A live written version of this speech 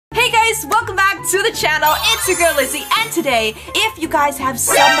animatronics! Welcome back to the channel. It's your girl Lyssy, and today, if you guys have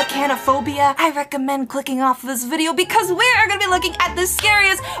some mechanophobia, I recommend clicking off of this video because we're gonna be looking at the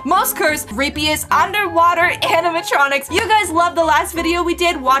scariest, most cursed, creepiest underwater animatronics. You guys loved the last video we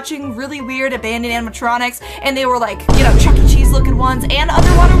did watching really weird abandoned animatronics, and they were like, you know, Chuck E. Cheese looking ones and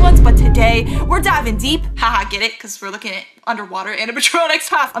underwater ones, but today we're diving deep. Haha, get it? Because we're looking at underwater animatronics.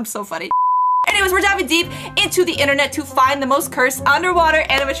 Ha, I'm so funny. Anyways, we're diving deep into the internet to find the most cursed underwater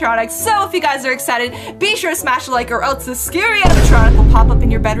animatronics. So if you guys are excited, be sure to smash a like or else the scary animatronic will pop up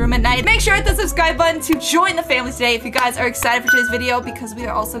in your bedroom at night. Make sure to hit the subscribe button to join the family today if you guys are excited for today's video because we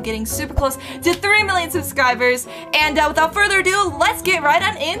are also getting super close to 3 million subscribers. And without further ado, let's get right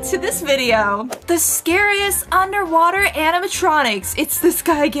on into this video. The scariest underwater animatronics. It's this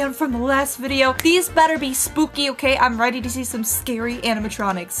guy again from the last video. These better be spooky, okay? I'm ready to see some scary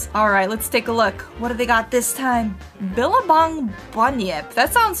animatronics. Alright, let's take a look. What do they got this time? Billabong Bunyip.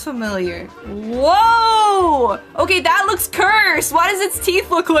 That sounds familiar. Whoa! Okay, that looks cursed. Why does its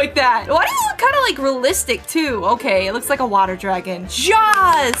teeth look like that? Why does it look kind of like realistic too? Okay, it looks like a water dragon.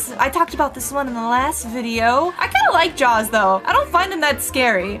 Jaws! I talked about this one in the last video. I kind of like Jaws though. I don't find him that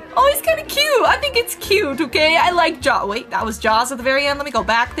scary. Oh, he's kind of cute. I think it's cute, okay? I like Jaws. Wait, that was Jaws at the very end. Let me go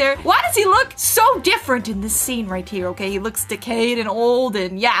back there. Why does he look so different in this scene right here, okay? He looks decayed and old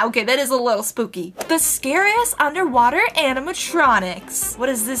and yeah, okay, that is a little spooky. The scariest underwater animatronics. What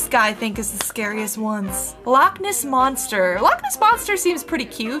does this guy think is the scariest ones? Loch Ness Monster. Loch Ness Monster seems pretty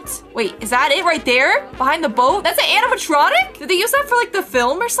cute. Wait, is that it right there? Behind the boat? That's an animatronic? Did they use that for like the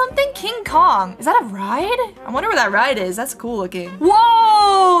film or something? King Kong. Is that a ride? I wonder where that ride is. That's cool looking.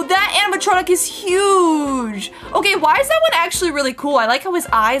 Whoa! That animatronic is huge! Okay, why is that one actually really cool? I like how his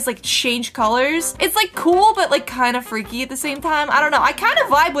eyes like change colors. It's like cool, but like kind of freaky at the same time. I don't know. I kind of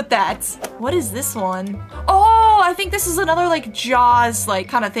vibe with that. What is this one? Oh, I think this is another like Jaws like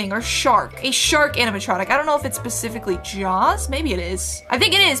kind of thing, or shark. A shark animatronic. I don't know if it's specifically Jaws. Maybe it is. I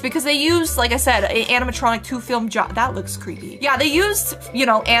think it is because they used, like I said, an animatronic to film Jaws. That looks creepy. Yeah, they used, you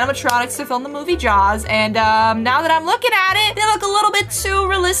know, animatronics to film the movie Jaws, and now that I'm looking at it, they look a little bit too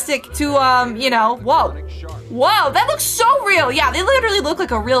realistic to, you know, whoa. Whoa, that looks so real. Yeah, they literally look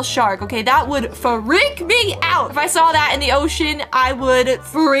like a real shark, okay? That would freak me out. If I saw that in the ocean, I would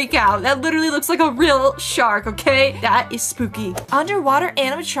freak out. That literally looks like a real shark, okay? That is spooky. Underwater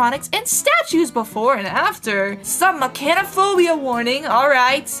animatronics and statues before and after. Some mechanophobia warning, all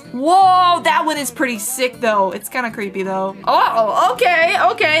right. Whoa, that one is pretty sick though. It's kind of creepy though. Oh,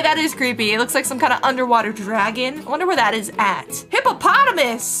 okay, that is creepy. It looks like some kind of underwater dragon. I wonder where that is at.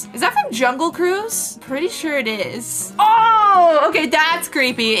 Hippopotamus. Is that from Jungle Cruise? Pretty sure it is. Oh, okay, that's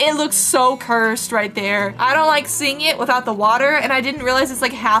creepy. It looks so cursed right there. I don't like seeing it without the water, and I didn't realize it's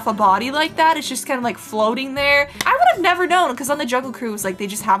like half a body like that. It's just kind of like floating there. I would have never known because on the Jungle Cruise, like they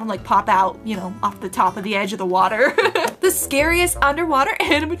just have them like pop out, you know, off the top of the edge of the water. The scariest underwater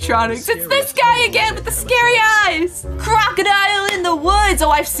animatronics. It's this guy again with the scary eyes. Crocodile in the woods. Oh,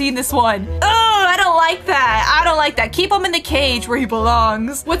 I've seen this one. Oh, I don't like that. I don't like that. Keep him in the cage where he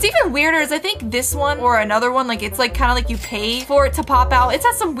belongs. What's even weirder is I think this one or another one, like it's like kind of like you pay for it to pop out. It's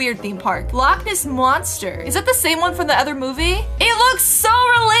at some weird theme park. Loch Ness Monster. Is that the same one from the other movie? It looks so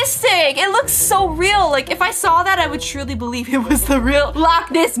realistic. It looks so real. Like if I saw that, I would truly believe it was the real Loch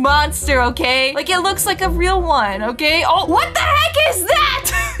Ness Monster, okay? Like it looks like a real one, okay? Oh, what the heck is that?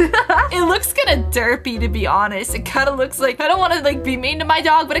 It looks kind of derpy, to be honest. It kind of looks like, I don't want to like be mean to my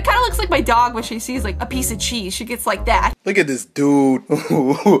dog, but it kind of looks like my dog when she sees like a piece of cheese. She gets like that. Look at this dude.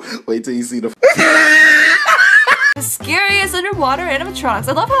 Wait till you see the The scariest underwater animatronics.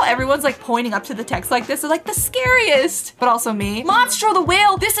 I love how everyone's like pointing up to the text like this. They're like the scariest, but also me. Monstro the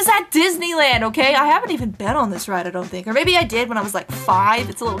Whale. This is at Disneyland, okay? I haven't even been on this ride, I don't think. Or maybe I did when I was like 5.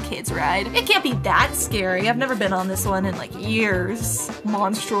 It's a little kid's ride. It can't be that scary. I've never been on this one in like years.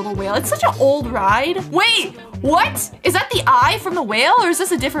 Monstro the Whale. It's such an old ride. Wait, what? Is that the eye from the whale or is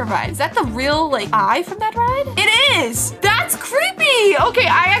this a different ride? Is that the real like eye from that ride? It is. That's creepy. Okay,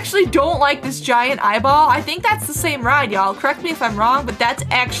 I actually don't like this giant eyeball. I think that's the same ride, y'all. Correct me if I'm wrong, but that's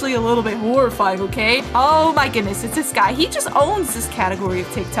actually a little bit horrifying, okay? Oh my goodness, it's this guy. He just owns this category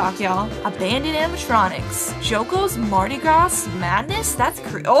of TikTok, y'all. Abandoned animatronics. Joko's Mardi Gras Madness? That's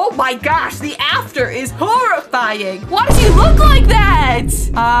oh my gosh, the after is horrifying. Why does he look like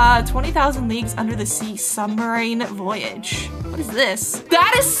that? 20,000 Leagues Under the Sea Submarine Voyage. What is this?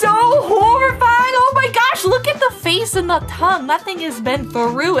 That is so horrifying. Oh my gosh, look at the face and the tongue. That thing has been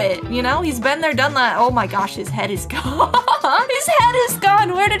through it, you know? He's been there, done that. Oh my gosh, his head is gone. His head is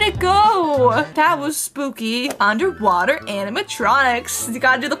gone. Where did it go? That was spooky. Underwater animatronics. You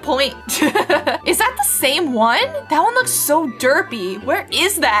gotta do the point. Is that the same one? That one looks so derpy. Where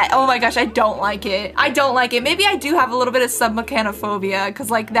is that? Oh my gosh, I don't like it. I don't like it. Maybe I do have a little bit of submechanophobia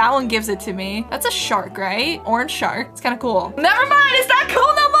because like that one gives it to me. That's a shark, right? Orange shark. It's kind of cool. Never mind. It's not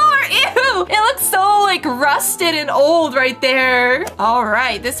cool no more. Ew. It looks so like rusted and old right there. All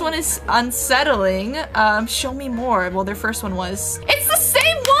right. This one is unsettling. Show me more. Well, their first one was. It's the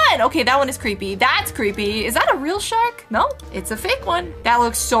same one. Okay, that one is creepy. That's creepy. Is that a real shark? No, it's a fake one. That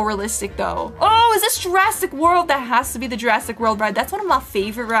looks so realistic though. Oh, is this Jurassic World? That has to be the Jurassic World ride. That's one of my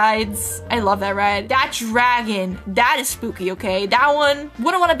favorite rides. I love that ride. That dragon, that is spooky, okay? That one,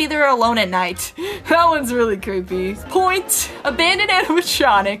 wouldn't want to be there alone at night. That one's really creepy. Point, abandoned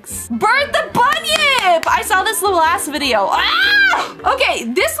animatronics. Bert the Bunyip! I saw this little ass video. Ah! Okay,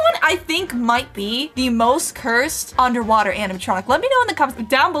 this one I think might be the most cursed underwater animatronic. Let me know in the comments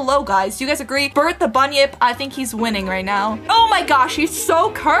down below, guys. Do you guys agree? Bert the Bunyip, I think he's winning right now. Oh my gosh, he's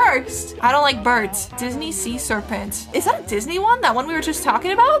so cursed. I don't like Bert. Disney Sea Serpent. Is that a Disney one? That one we were just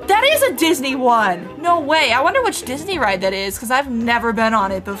talking about? That is a Disney one. No way. I wonder which Disney ride that is because I've never been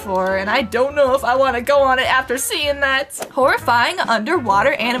on it before and I don't know if I want to go on it after seeing that. Horrifying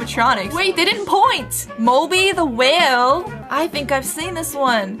underwater animatronics. Wait, they didn't point. Moby the whale. I think I've seen this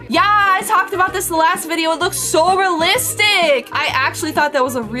one. Yeah, I talked about this in the last video. It looks so realistic. I actually thought that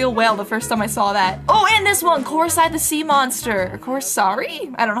was a real whale the first time I saw that. Oh, and this one, Corsai the sea monster. Or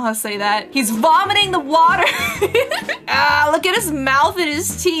Corsari? I don't know how to say that. He's vomiting the water. Ah, look at his mouth and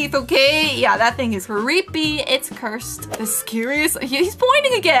his teeth, okay? Yeah, that thing is creepy. It's cursed. The scariest. He's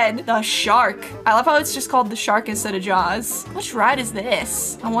pointing again. The shark. I love how it's just called the shark instead of Jaws. Which ride is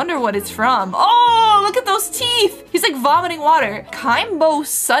this? I wonder what it's from. Oh, look at those teeth. He's like vomiting water. Kaimbo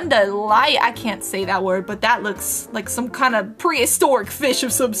Sunda Light. I can't say that word, but that looks like some kind of prehistoric fish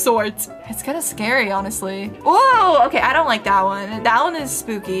of some sort. It's kind of scary, honestly. Whoa, okay, I don't like that one. That one is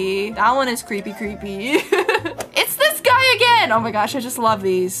spooky. That one is creepy. It's this guy again. Oh my gosh, I just love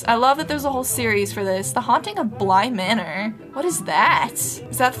these. I love that there's a whole series for this. The Haunting of Bly Manor. What is that?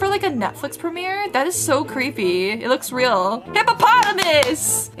 Is that for like a Netflix premiere? That is so creepy. It looks real.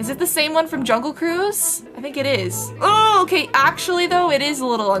 Hippopotamus! Is it the same one from Jungle Cruise? I think it is. Oh, okay. Actually though, it is a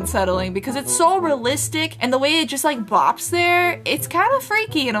little unsettling because it's so realistic and the way it just like bops there, it's kind of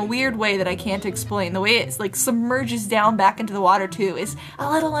freaky in a weird way that I can't explain. The way it's like submerges down back into the water too is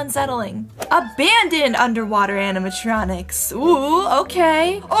a little unsettling. Abandoned underwater animatronics. Ooh,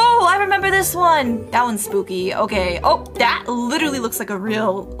 okay. Oh, I remember this one. That one's spooky. Okay. Oh, that literally looks like a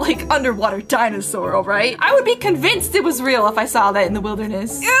real like underwater dinosaur, all right? I would be convinced it was real if I saw that in the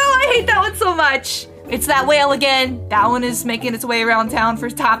wilderness. Ew, I hate that one so much. It's that whale again. That one is making its way around town for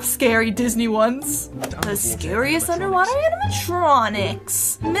top scary Disney ones. The scariest underwater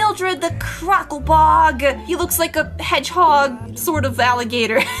animatronics. Mildred the Crocklebog. He looks like a hedgehog sort of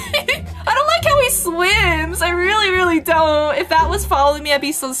alligator. I don't like how he swims. I really don't. If that was following me, I'd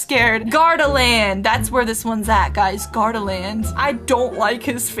be so scared. Gardaland. That's where this one's at, guys. Gardaland. I don't like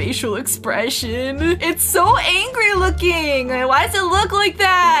his facial expression. It's so angry looking. Why does it look like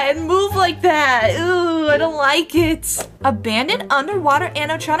that and move like that? Ooh, I don't like it. Abandoned underwater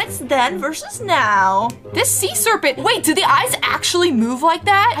animatronics then versus now. This sea serpent. Wait, do the eyes actually move like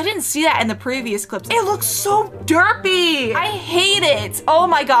that? I didn't see that in the previous clips. It looks so derpy. I hate it. Oh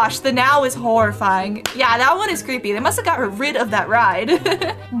my gosh, the now is horrifying. Yeah, that one is creepy. They must have got rid of that ride.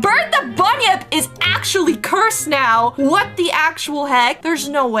 Bert the Bunyip is actually cursed now. What the actual heck? There's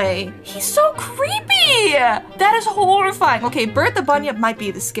no way. He's so creepy. That is horrifying. Okay, Bert the Bunyip might be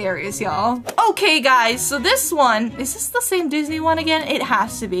the scariest, y'all. Okay, guys, so this one, is this the same Disney one again? It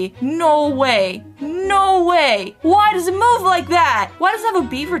has to be. No way. No way. Why does it move like that? Why does it have a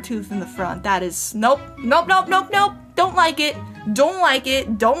beaver tooth in the front? That is, nope. Don't like it. Don't like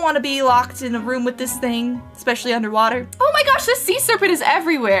it. Don't want to be locked in a room with this thing, especially underwater. Oh my gosh, this sea serpent is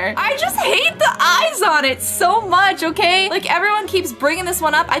everywhere. I just hate the eyes on it so much, okay? Like everyone keeps bringing this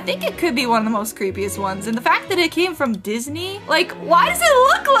one up. I think it could be one of the most creepiest ones. And the fact that it came from Disney, like why does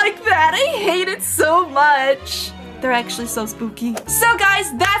it look like that? I hate it so much. They're actually so spooky. So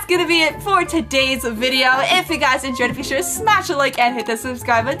guys, that's gonna be it for today's video. If you guys enjoyed it, be sure to smash a like and hit the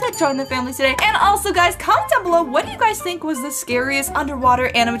subscribe button to join the family today. And also guys, comment down below, what do you guys think was the scariest underwater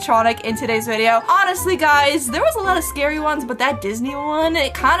animatronic in today's video? Honestly guys, there was a lot of scary ones, but that Disney one,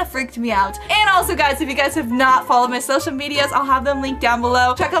 it kind of freaked me out. And also guys, if you guys have not followed my social medias, I'll have them linked down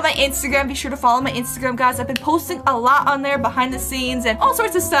below. Check out my Instagram. Be sure to follow my Instagram, guys. I've been posting a lot on there behind the scenes and all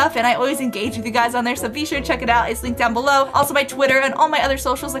sorts of stuff, and I always engage with you guys on there, so be sure to check it out. It's linked down below. Also my Twitter and all my other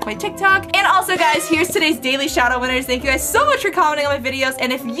socials like my TikTok. And also guys, here's today's daily shout out winners. Thank you guys so much for commenting on my videos,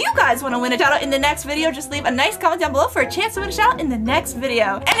 and if you guys want to win a shout out in the next video, just leave a nice comment down below for a chance to win a shout out in the next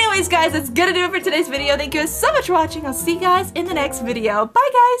video. Anyways guys, that's gonna do it for today's video. Thank you guys so much for watching. I'll see you guys in the next video. Bye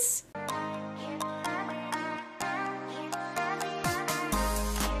guys!